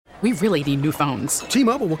We really need new phones.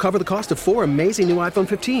 T-Mobile will cover the cost of 4 amazing new iPhone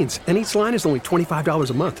 15s, and each line is only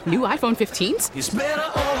 $25 a month. New iPhone 15s? It's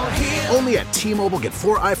better over here. Only at T-Mobile, get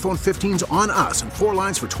 4 iPhone 15s on us and 4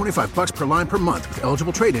 lines for $25 per line per month with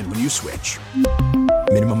eligible trade-in when you switch.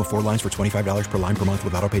 Minimum of 4 lines for $25 per line per month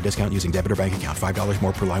with autopay discount using debit or bank account. $5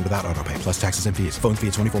 more per line without autopay, plus taxes and fees. Phone fee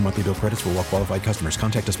at 24 monthly bill credits for well-qualified customers.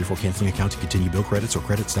 Contact us before canceling account to continue bill credits or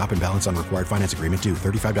credit stop and balance on required finance agreement due.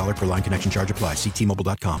 $35 per line connection charge applies. See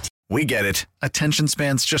T-Mobile.com. We get it. Attention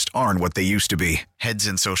spans just aren't what they used to be. Heads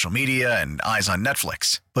in social media and eyes on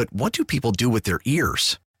Netflix. But what do people do with their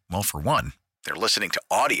ears? Well, for one, they're listening to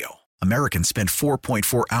audio. Americans spend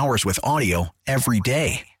 4.4 hours with audio every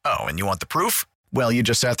day. Oh, and you want the proof? Well, you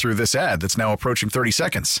just sat through this ad that's now approaching 30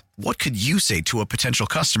 seconds. What could you say to a potential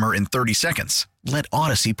customer in 30 seconds? Let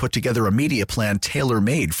Odyssey put together a media plan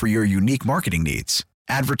tailor-made for your unique marketing needs.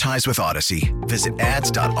 Advertise with Odyssey. Visit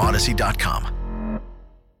ads.odyssey.com.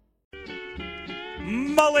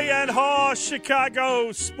 Mulligan, Haugh,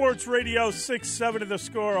 Chicago Sports Radio 6-7 of the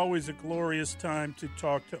score. Always a glorious time to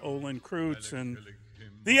talk to Olin Kreutz. And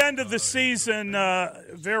the end of the season,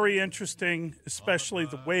 very interesting, especially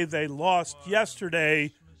the way they lost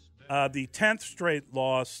yesterday. The 10th straight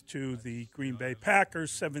loss to the Green Bay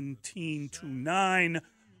Packers, 17-9.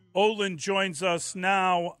 Olin joins us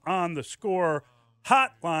now on the Score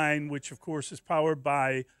hotline, which, of course, is powered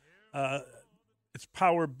by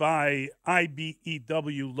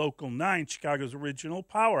IBEW Local 9, Chicago's original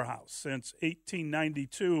powerhouse since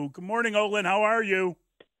 1892. Good morning, Olin. How are you?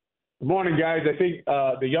 Good morning, guys. I think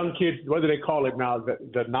the young kids, what do they call it now?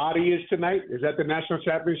 The Naughty is tonight? Is that the national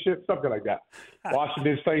championship? Something like that.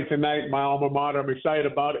 Washington's playing tonight, my alma mater. I'm excited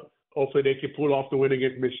about it. Hopefully they can pull off the win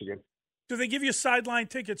against Michigan. Do they give you sideline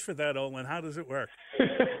tickets for that, Olin? How does it work?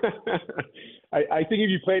 I think if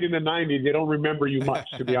you played in the 90s, they don't remember you much,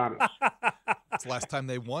 to be honest. It's the last time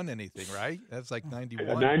they won anything, right? That's like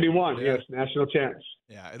 91. 91, yeah. Yes, national champs.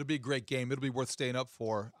 Yeah, it'll be a great game. It'll be worth staying up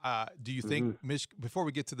for. Do you think, before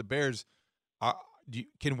we get to the Bears,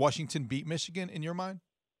 can Washington beat Michigan in your mind?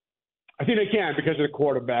 I think they can because of the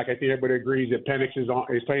quarterback. I think everybody agrees that Penix is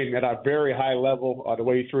playing at a very high level the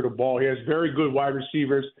way he threw the ball. He has very good wide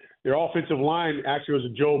receivers. Their offensive line actually was a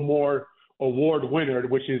Joe Moore Award winner,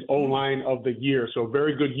 which is O-line of the year. So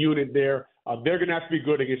very good unit there. They're going to have to be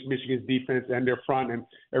good against Michigan's defense and their front. And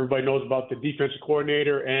everybody knows about the defensive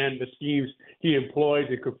coordinator and the schemes he employs.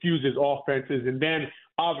 It confuses offenses. And then,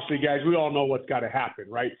 obviously, guys, we all know what's got to happen,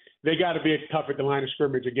 right? They got to be tough at the line of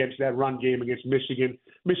scrimmage against that run game against Michigan.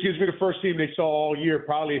 Michigan's been the first team they saw all year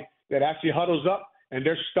probably that actually huddles up, and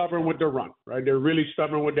they're stubborn with their run, right? They're really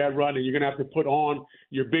stubborn with that run, and you're going to have to put on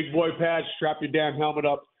your big boy pads, strap your damn helmet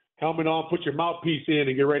up, helmet on, put your mouthpiece in,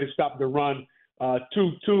 and get ready to stop the run.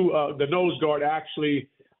 The nose guard actually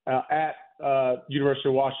at University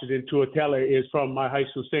of Washington, Tuatele, is from my high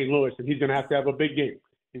school, St. Louis, and he's going to have a big game.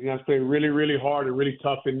 He's going to have to play really, really hard and really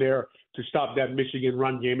tough in there to stop that Michigan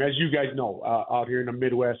run game. As you guys know, out here in the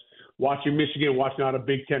Midwest, watching Michigan, watching out of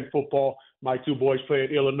Big Ten football. My two boys play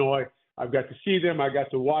at Illinois. I've got to see them. I got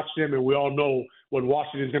to watch them, and we all know what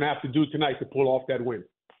Washington is going to have to do tonight to pull off that win.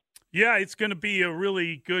 Yeah, it's going to be a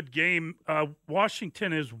really good game.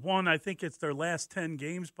 Washington has won, I think it's their last 10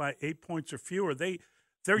 games by 8 points or fewer.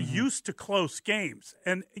 They're used to close games.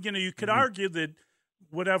 And, you could argue that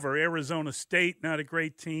whatever, Arizona State, not a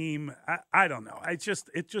great team. I don't know. It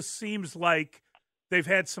just seems like they've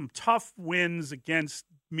had some tough wins against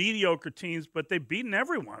mediocre teams, but they've beaten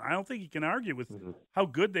everyone. I don't think you can argue with how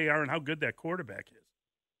good they are and how good that quarterback is.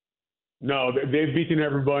 No, they've beaten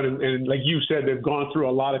everybody, and like you said, they've gone through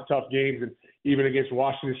a lot of tough games, and even against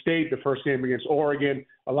Washington State, the first game against Oregon,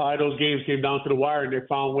 a lot of those games came down to the wire, and they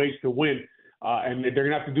found ways to win. And they're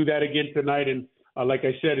going to have to do that again tonight. And like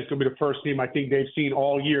I said, it's going to be the first team I think they've seen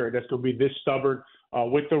all year that's going to be this stubborn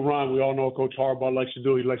with the run. We all know what Coach Harbaugh likes to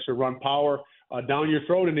do. He likes to run power down your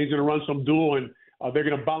throat, and he's going to run some duel, and they're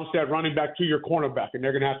going to bounce that running back to your cornerback, and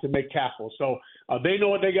they're going to have to make tackles. So they know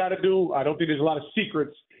what they got to do. I don't think there's a lot of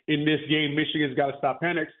secrets in this game. Michigan's got to stop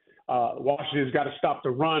Penix. Washington's got to stop the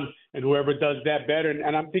run, and whoever does that better.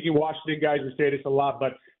 And I'm thinking Washington guys will say this a lot,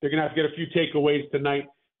 but they're going to have to get a few takeaways tonight,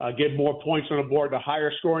 get more points on the board. The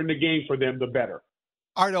higher score in the game for them, the better.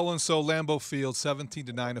 All right, Olin, so Lambeau Field,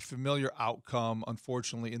 17-9, a familiar outcome,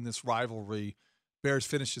 unfortunately, in this rivalry. Bears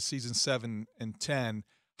finished the season 7-10.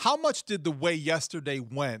 How much did the way yesterday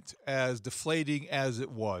went, as deflating as it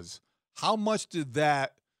was, how much did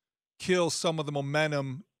that kill some of the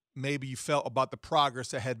momentum maybe you felt about the progress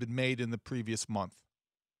that had been made in the previous month?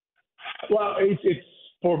 Well, it's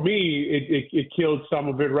for me, it killed some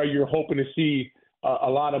of it, right? You're hoping to see a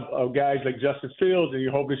lot of guys like Justin Fields, and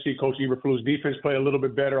you hope to see Coach Eberflus' defense play a little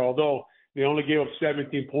bit better, although they only gave up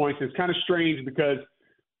 17 points. It's kind of strange because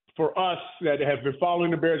for us that have been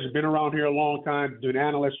following the Bears, have been around here a long time, doing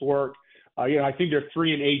analyst work, I think they're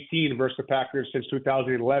 3-18 versus the Packers since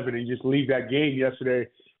 2011, and you just leave that game yesterday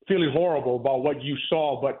feeling horrible about what you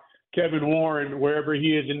saw. But Kevin Warren, wherever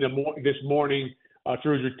he is this morning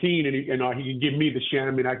through his routine, and he can give me the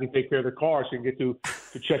Shannon, and I can take care of the car so I can get to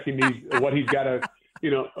checking what he's got to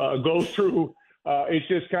go through. It's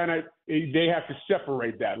just kind of they have to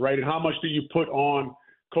separate that, right? And how much do you put on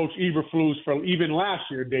Coach Eberflus for even last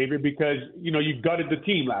year, David? Because you gutted the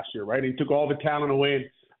team last year, right? And he took all the talent away. And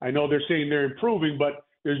I know they're saying they're improving, but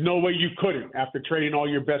there's no way you couldn't after trading all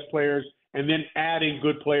your best players and then adding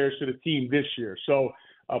good players to the team this year. So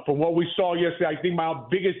from what we saw yesterday, I think my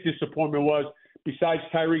biggest disappointment was, besides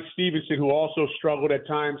Tyreek Stevenson, who also struggled at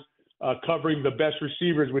times covering the best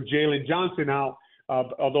receivers with Jalen Johnson out,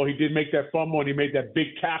 although he did make that fumble and he made that big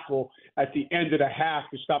tackle at the end of the half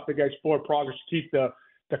to stop the guy's forward progress, to keep the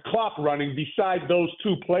clock running. Besides those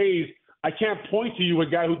two plays, I can't point to you a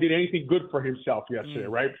guy who did anything good for himself yesterday,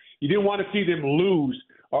 right? You didn't want to see them lose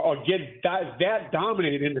or get that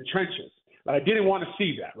dominated in the trenches. I didn't want to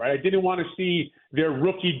see that, right? I didn't want to see their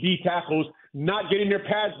rookie D tackles not getting their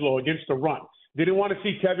pads low against the run. Didn't want to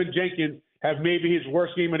see Tevin Jenkins have maybe his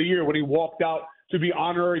worst game of the year when he walked out to be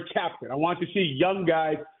honorary captain. I want to see young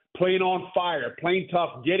guys playing on fire, playing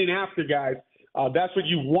tough, getting after guys. That's what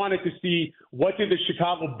you wanted to see. What did the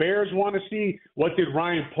Chicago Bears want to see? What did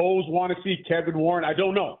Ryan Poles want to see? Kevin Warren? I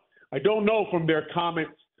don't know. I don't know from their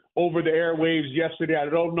comments over the airwaves yesterday. I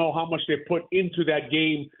don't know how much they put into that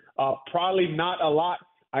game. Probably not a lot.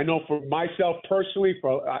 I know for myself personally,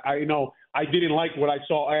 I didn't like what I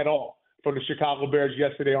saw at all from the Chicago Bears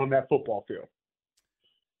yesterday on that football field.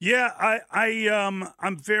 Yeah,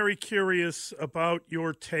 I'm very curious about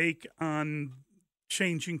your take on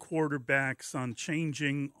changing quarterbacks, on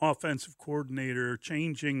changing offensive coordinator,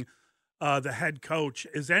 changing the head coach.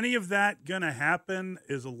 Is any of that going to happen?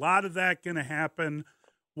 Is a lot of that going to happen?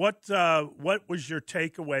 What was your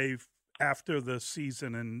takeaway after the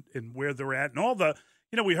season and where they're at and all the?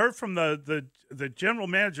 We heard from the general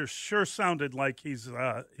manager. Sure sounded like he's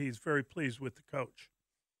very pleased with the coach.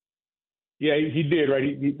 Yeah, he did,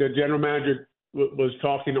 right? The general manager was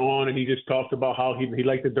talking on, and he just talked about how he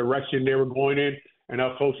liked the direction they were going in, and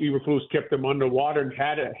how Coach Eberflus kept them underwater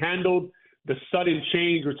and handled the sudden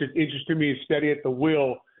change, which is interesting to me, is steady at the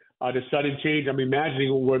wheel. The sudden change, I'm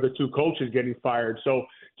imagining where the two coaches getting fired. So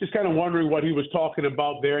just kind of wondering what he was talking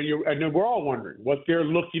about there. And then we're all wondering what they're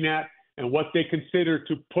looking at and what they consider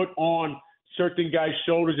to put on certain guys'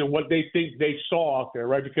 shoulders and what they think they saw out there,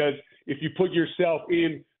 right? Because if you put yourself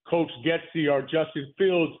in Coach Getsy or Justin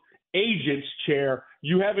Fields' agent's chair,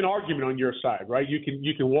 you have an argument on your side, right? You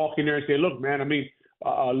can walk in there and say, look, man,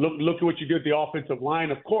 look at what you did with the offensive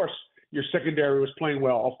line. Of course, your secondary was playing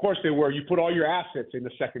well. Of course they were. You put all your assets in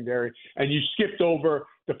the secondary, and you skipped over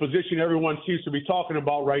the position everyone seems to be talking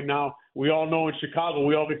about right now. We all know in Chicago,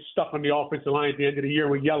 we all get stuck on the offensive line at the end of the year.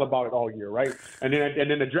 We yell about it all year, right? And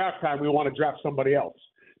then the draft time, we want to draft somebody else.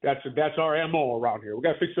 That's our MO around here. We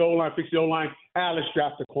got to fix the O-line, let's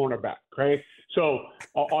draft the cornerback, okay? So,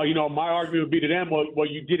 my argument would be to them, well,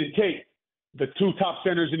 you didn't take the two top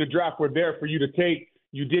centers in the draft were there for you to take.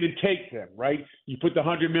 You didn't take them, right? You put the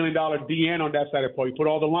 $100 million DN on that side of the ball. You put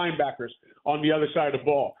all the linebackers on the other side of the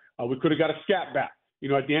ball. We could have got a scat back.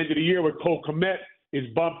 At the end of the year when Cole Kmet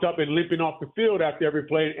is bumped up and limping off the field after every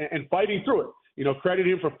play and fighting through it. Credit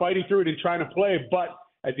him for fighting through it and trying to play. But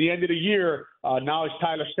at the end of the year, now it's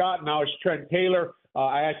Tyler Scott. Now it's Trent Taylor.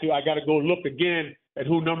 I got to go look again at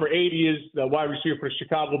who number 80 is, the wide receiver for the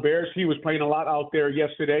Chicago Bears. He was playing a lot out there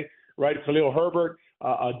yesterday, right? Khalil Herbert.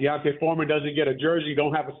 Deontay Foreman doesn't get a jersey. You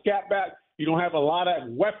don't have a scat back. You don't have a lot of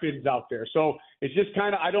weapons out there. So it's just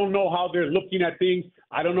kind of, I don't know how they're looking at things.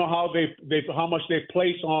 I don't know how how much they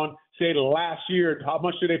place on, say, the last year. How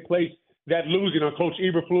much do they place that losing on Coach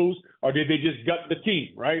Eberflus, or did they just gut the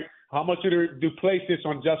team, right? How much do they place this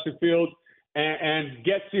on Justin Fields and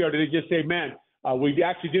Getsy, or did they just say, man, we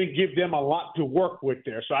actually didn't give them a lot to work with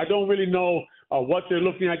there. So I don't really know what they're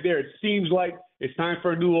looking at there. It seems like it's time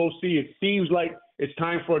for a new OC. It seems like it's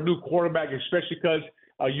time for a new quarterback, especially because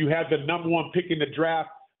you have the number one pick in the draft.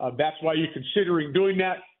 That's why you're considering doing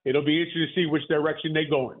that. It'll be interesting to see which direction they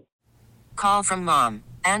go in. Call from mom.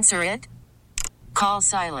 Answer it. Call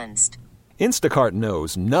silenced. Instacart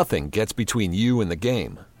knows nothing gets between you and the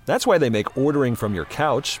game. That's why they make ordering from your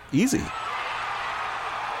couch easy.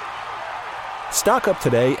 Stock up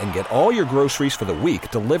today and get all your groceries for the week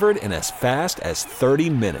delivered in as fast as 30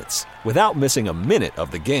 minutes without missing a minute of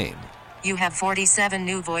the game. You have 47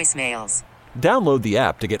 new voicemails. Download the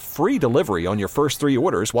app to get free delivery on your first 3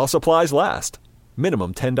 orders while supplies last.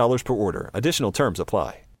 Minimum $10 per order. Additional terms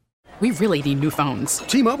apply. We really need new phones.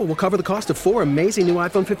 T-Mobile will cover the cost of 4 amazing new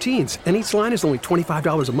iPhone 15s, and each line is only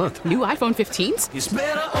 $25 a month. New iPhone 15s? It's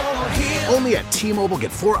better over here. Only at T-Mobile,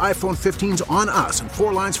 get 4 iPhone 15s on us and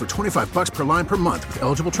 4 lines for $25 per line per month with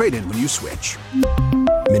eligible trade-in when you switch.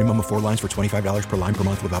 Minimum of 4 lines for $25 per line per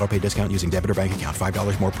month with autopay discount using debit or bank account.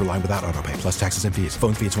 $5 more per line without autopay, plus taxes and fees.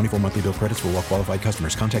 Phone fee at 24 monthly bill credits for well-qualified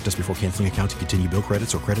customers. Contact us before canceling account to continue bill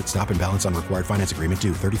credits or credit stop and balance on required finance agreement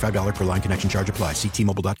due. $35 per line connection charge applies. See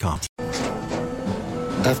T-Mobile.com.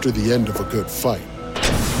 After the end of a good fight,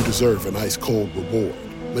 you deserve an ice-cold reward.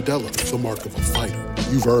 Modelo is the mark of a fighter.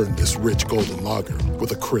 You've earned this rich golden lager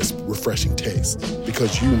with a crisp, refreshing taste.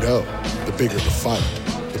 Because you know, the bigger the fight,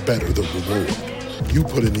 the better the reward. You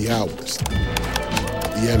put in the hours,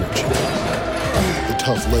 the energy, the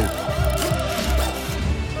tough labor.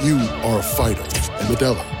 You are a fighter, and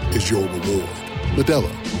Modelo is your reward.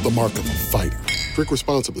 Modelo, the mark of a fighter. Drink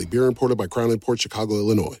responsibly. Beer imported by Crown Imports, Chicago,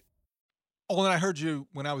 Illinois. Oh, and I heard you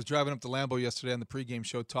when I was driving up to Lambeau yesterday on the pregame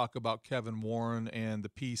show talk about Kevin Warren and the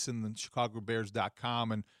piece in the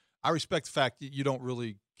ChicagoBears.com. And I respect the fact that you don't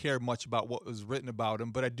really care much about what was written about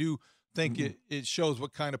him, but I do think it shows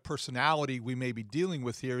what kind of personality we may be dealing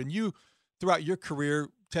with here. And you, throughout your career,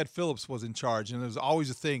 Ted Phillips was in charge, and there's always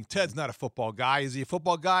a thing, Ted's not a football guy. Is he a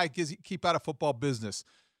football guy? Keep out of football business.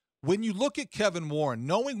 When you look at Kevin Warren,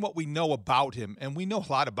 knowing what we know about him, and we know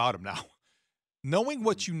a lot about him now, knowing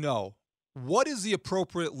what you know, what is the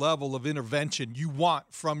appropriate level of intervention you want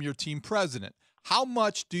from your team president? How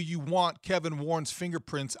much do you want Kevin Warren's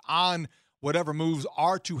fingerprints on whatever moves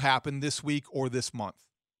are to happen this week or this month?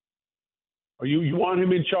 You want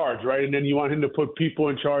him in charge, right? And then you want him to put people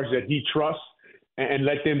in charge that he trusts and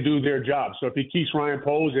let them do their job. So if he keeps Ryan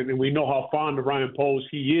Poles, and we know how fond of Ryan Poles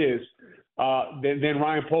he is, then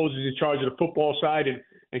Ryan Poles is in charge of the football side,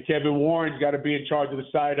 and Kevin Warren's got to be in charge of the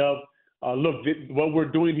side of, look, what we're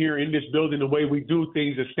doing here in this building, the way we do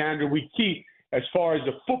things, the standard we keep as far as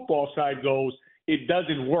the football side goes, it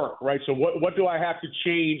doesn't work, right? So what do I have to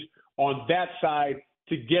change on that side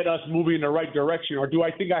to get us moving in the right direction? Or do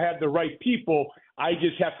I think I have the right people? I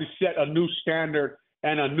just have to set a new standard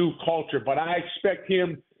and a new culture. But I expect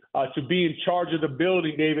him to be in charge of the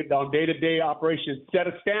building, David, on day-to-day operations, set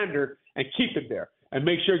a standard and keep it there, and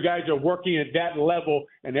make sure guys are working at that level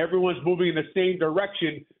and everyone's moving in the same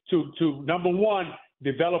direction to number one,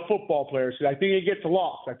 develop football players. I think it gets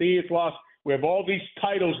lost. We have all these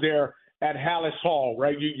titles there at Haugh,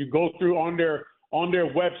 right? You go through on their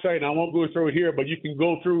website, and I won't go through it here, but you can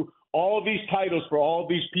go through all these titles for all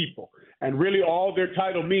these people. And really all their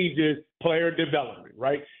title means is player development,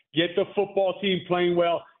 right? Get the football team playing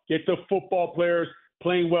well, get the football players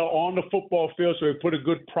playing well on the football field so they put a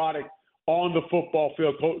good product on the football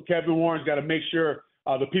field. Kevin Warren's got to make sure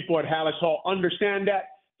the people at Haugh understand that,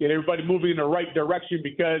 get everybody moving in the right direction,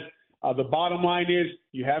 because the bottom line is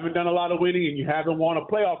you haven't done a lot of winning and you haven't won a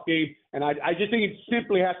playoff game. And I just think it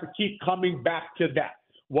simply has to keep coming back to that.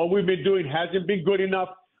 What we've been doing hasn't been good enough.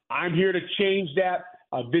 I'm here to change that.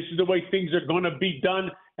 This is the way things are going to be done.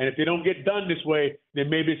 And if they don't get done this way, then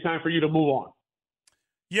maybe it's time for you to move on.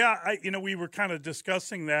 Yeah, we were kind of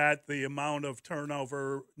discussing that, the amount of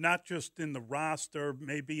turnover, not just in the roster,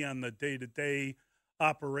 maybe on the day-to-day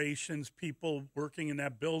operations, people working in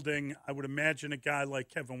that building. I would imagine a guy like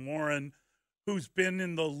Kevin Warren, who's been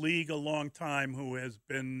in the league a long time, who has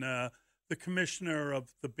been the commissioner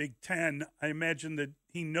of the Big Ten. I imagine that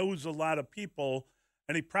he knows a lot of people,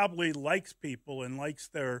 and he probably likes people and likes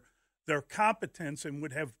their competence and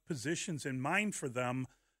would have positions in mind for them.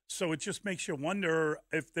 So it just makes you wonder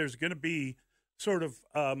if there's going to be sort of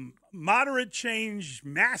moderate change,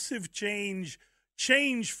 massive change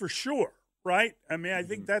for sure, right? I mean, I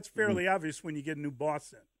think that's fairly obvious when you get a new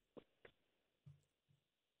boss in.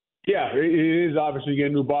 Yeah, it is obviously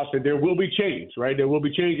getting a new boss in. There will be change, right? There will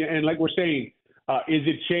be change. And like we're saying, is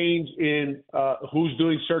it change in who's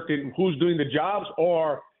doing the jobs,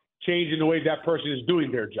 or change in the way that person is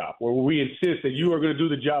doing their job, where we insist that you are going to do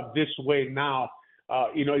the job this way now?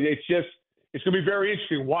 It's going to be very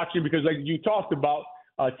interesting watching, because like you talked about,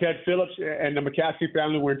 Ted Phillips and the McCaskey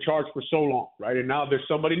family were in charge for so long, right? And now there's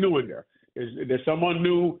somebody new in there. There's someone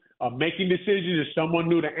new making decisions. There's someone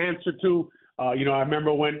new to answer to. I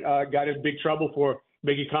remember when got in big trouble for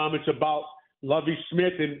making comments about Lovie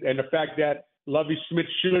Smith and the fact that Lovie Smith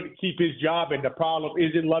should keep his job, and the problem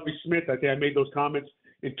isn't Lovie Smith. I think I made those comments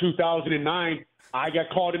in 2009. I got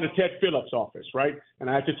called into Ted Phillips' office, right? And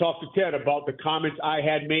I had to talk to Ted about the comments I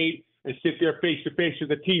had made and sit there face-to-face with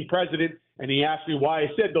the team president, and he asked me why I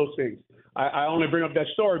said those things. I only bring up that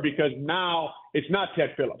story because now it's not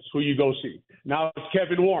Ted Phillips who you go see. Now it's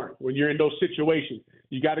Kevin Warren. When you're in those situations,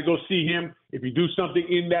 you got to go see him. If you do something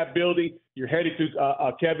in that building, you're headed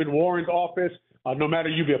to Kevin Warren's office, no matter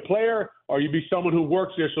you be a player or you be someone who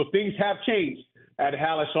works there. So things have changed at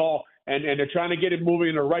Haugh, and they're trying to get it moving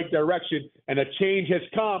in the right direction. And a change has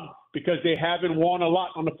come because they haven't won a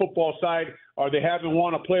lot on the football side, or they haven't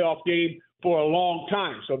won a playoff game for a long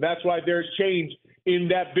time. So that's why there's change in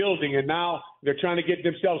that building. And now they're trying to get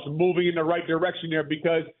themselves moving in the right direction there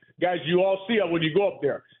because, guys, you all see it when you go up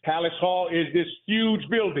there. Haugh is this huge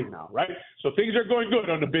building now, right? So things are going good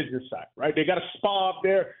on the business side, right? They got a spa up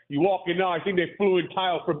there. You walk in now, I think they flew in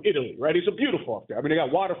tile from Italy, right? It's beautiful up there. I mean, they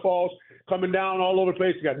got waterfalls coming down all over the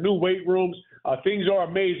place. They got new weight rooms. Things are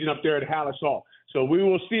amazing up there at Haugh. So we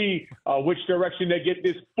will see which direction they get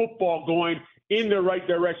this football going in the right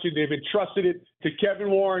direction. They've entrusted it to Kevin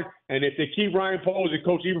Warren, and if they keep Ryan Poles and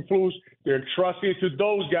Coach Eberflus, they're entrusting it to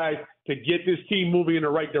those guys to get this team moving in the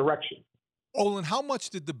right direction. Olin, how much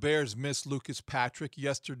did the Bears miss Lucas Patrick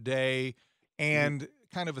yesterday? And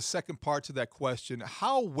kind of a second part to that question,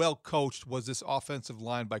 how well coached was this offensive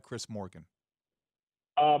line by Chris Morgan?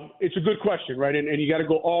 It's a good question, right? And you got to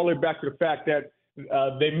go all the way back to the fact that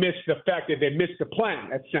they missed the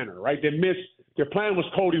plan at center, right? Their plan was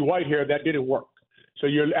Cody Whitehair. That didn't work. So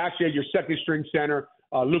you're actually at your second string center,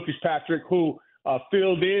 Lucas Patrick, who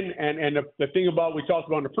filled in. And the thing about, we talked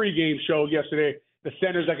about on the pregame show yesterday, the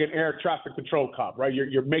center's like an air traffic control cop, right?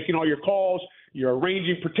 You're making all your calls, you're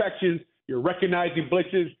arranging protections, you're recognizing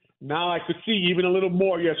blitzes. Now I could see even a little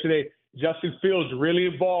more yesterday. Justin Fields really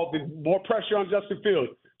involved, in more pressure on Justin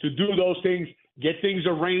Fields to do those things, get things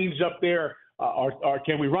arranged up there. Or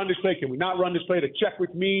can we run this play? Can we not run this play? The check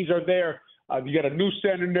with me's are there. You got a new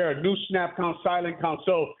center in there, a new snap count, silent count.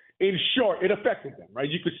 So in short, it affected them, right?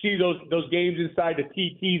 You could see those games inside, the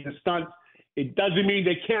TTs, the stunts. It doesn't mean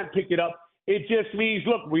they can't pick it up. It just means,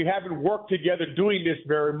 look, we haven't worked together doing this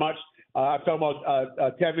very much. I'm talking about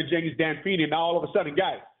Tevin Jenkins, Dan Feeney, and now all of a sudden,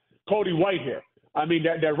 guys, Cody Whitehair. I mean,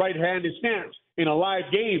 that right-handed stance in a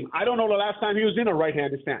live game. I don't know the last time he was in a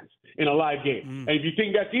right-handed stance in a live game. And if you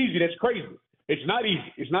think that's easy, that's crazy. It's not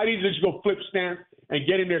easy. It's not easy to just go flip stance and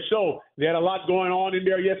get in there. So they had a lot going on in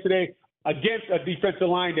there yesterday against a defensive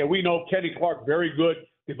line that we know Kenny Clark, very good.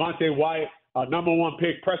 Devontae Wyatt, number one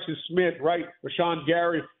pick. Preston Smith, right? Rashawn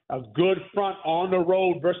Gary, a good front on the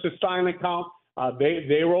road versus silent count.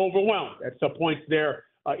 They were overwhelmed at some points there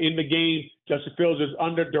in the game. Justin Fields is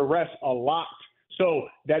under duress a lot. So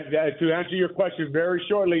that to answer your question very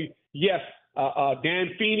shortly, yes,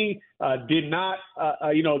 Dan Feeney did not,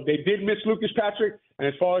 they did miss Lucas Patrick. And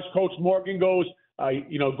as far as Coach Morgan goes,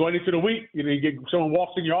 going into the week, you get someone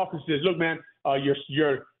walks in your office and says, look, man,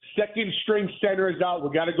 your second string center is out.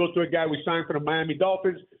 We got to go to a guy we signed for the Miami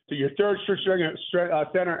Dolphins, to your third string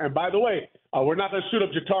center. And by the way, we're not going to suit up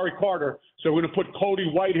Ja'Tari Carter, so we're going to put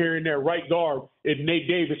Cody Whitehair in there, right guard, if Nate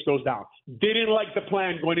Davis goes down. Didn't like the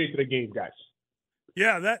plan going into the game, guys.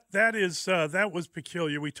 Yeah, that was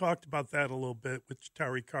peculiar. We talked about that a little bit with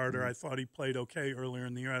Ja'Tari Carter. I thought he played okay earlier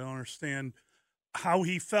in the year. I don't understand how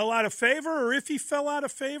he fell out of favor, or if he fell out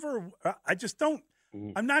of favor. I just don't.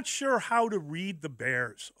 I'm not sure how to read the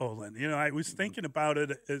Bears, Olin. I was thinking about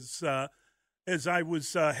it as I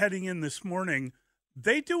was heading in this morning.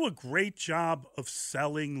 They do a great job of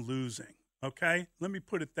selling losing. Okay, let me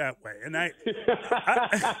put it that way. And hey,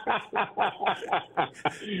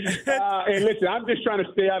 listen, I'm just trying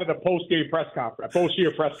to stay out of the post-year press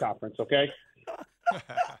conference. Okay.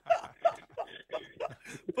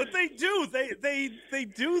 But they do. They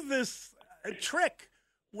do this trick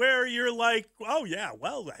where you're like, oh yeah,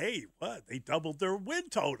 well, hey, what? They doubled their win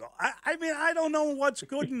total. I mean, I don't know what's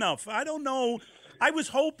good enough. I don't know. I was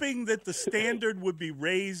hoping that the standard would be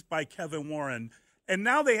raised by Kevin Warren. And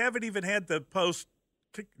now they haven't even had the post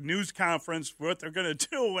news conference for what they're going to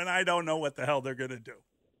do, and I don't know what the hell they're going to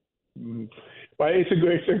do. Well, it's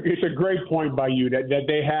a great point by you that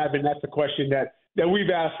they have, and that's a question that we've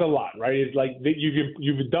asked a lot, right? It's like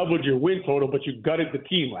you've doubled your win total, but you gutted the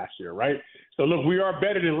team last year, right? So look, we are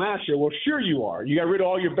better than last year. Well, sure you are. You got rid of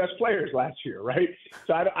all your best players last year, right?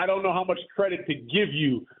 So I don't know how much credit to give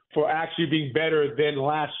you for actually being better than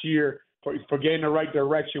last year, for getting the right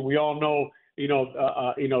direction. We all know.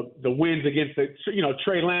 The wins against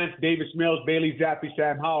Trey Lance, Davis Mills, Bailey Zappi,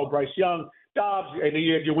 Sam Howell, Bryce Young, Dobbs, and then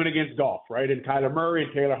you had your win against Goff, right? And Kyler Murray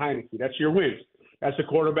and Taylor Heineke. That's your wins. That's the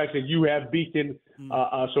quarterbacks that you have beaten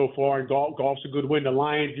so far. And Goff's a good win. The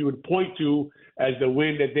Lions you would point to as the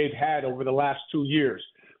win that they've had over the last 2 years.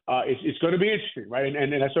 It's going to be interesting, right?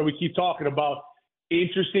 And that's why we keep talking about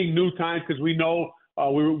interesting new times, because we know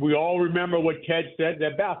we all remember what Ted said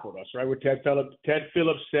that baffled us, right? What Ted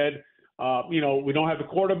Phillips said, we don't have the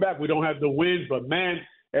quarterback, we don't have the wins, but man,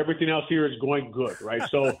 everything else here is going good, right?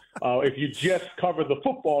 So if you just cover the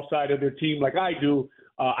football side of their team like I do,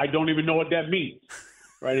 I don't even know what that means,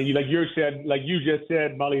 right? And like you just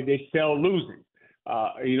said, Mully, they sell losing,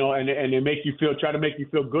 and they try to make you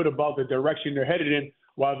feel good about the direction they're headed in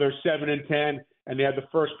while they're 7-10 and they have the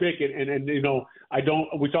first pick. We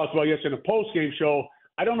talked about yesterday in the post-game show.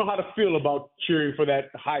 I don't know how to feel about cheering for that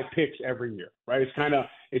high picks every year, right?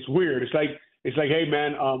 It's weird. It's like, hey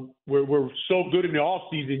man, we're so good in the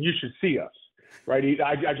offseason, you should see us, right?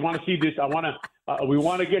 I just want to see this. We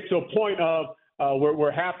want to get to a point of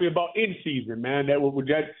we're happy about in season, man. That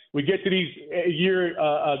we get to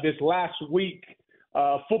this last week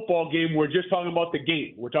football game. We're just talking about the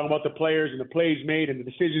game. We're talking about the players and the plays made and the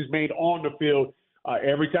decisions made on the field.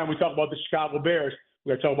 Every time we talk about the Chicago Bears,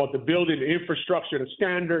 we're talking about the building, the infrastructure, the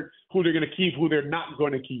standard, who they're going to keep, who they're not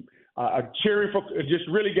going to keep. Cheering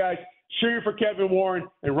for Kevin Warren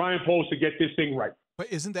and Ryan Post to get this thing right.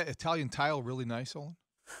 But isn't that Italian tile really nice, Olin?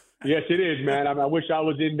 Yes, it is, man. I wish I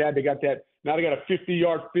was in that. They got that. Now they got a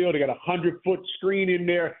 50-yard field. They got a 100-foot screen in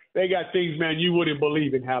there. They got things, man, you wouldn't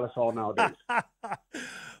believe in Hallis Hall nowadays.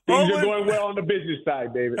 Things are going well on the business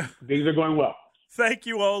side, David. Things are going well. Thank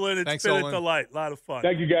you, Olin. Thanks, been Olin. A delight. A lot of fun.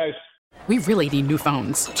 Thank you, guys. We really need new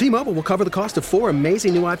phones. T-Mobile will cover the cost of 4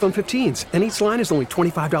 amazing new iPhone 15s, and each line is only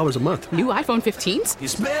 $25 a month. New iPhone 15s?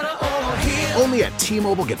 It's better over here. Only at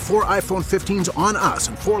T-Mobile, get 4 iPhone 15s on us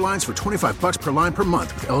and 4 lines for $25 per line per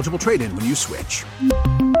month with eligible trade-in when you switch.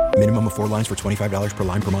 Minimum of 4 lines for $25 per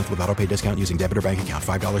line per month with autopay discount using debit or bank account.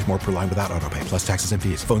 $5 more per line without autopay, plus taxes and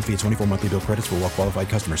fees. Phone fee at 24 monthly bill credits for well-qualified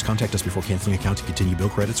customers. Contact us before canceling account to continue bill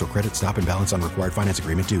credits or credit stop and balance on required finance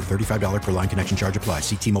agreement due. $35 per line connection charge applies.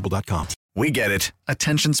 See T-Mobile.com. We get it.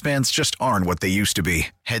 Attention spans just aren't what they used to be.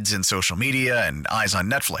 Heads in social media and eyes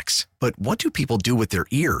on Netflix. But what do people do with their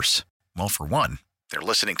ears? Well, for one, they're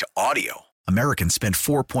listening to audio. Americans spend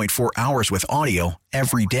 4.4 hours with audio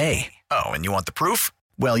every day. Oh, and you want the proof?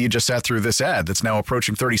 Well, you just sat through this ad that's now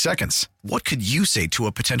approaching 30 seconds. What could you say to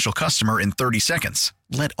a potential customer in 30 seconds?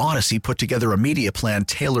 Let Odyssey put together a media plan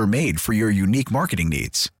tailor-made for your unique marketing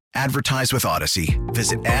needs. Advertise with Odyssey.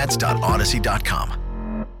 Visit ads.odyssey.com.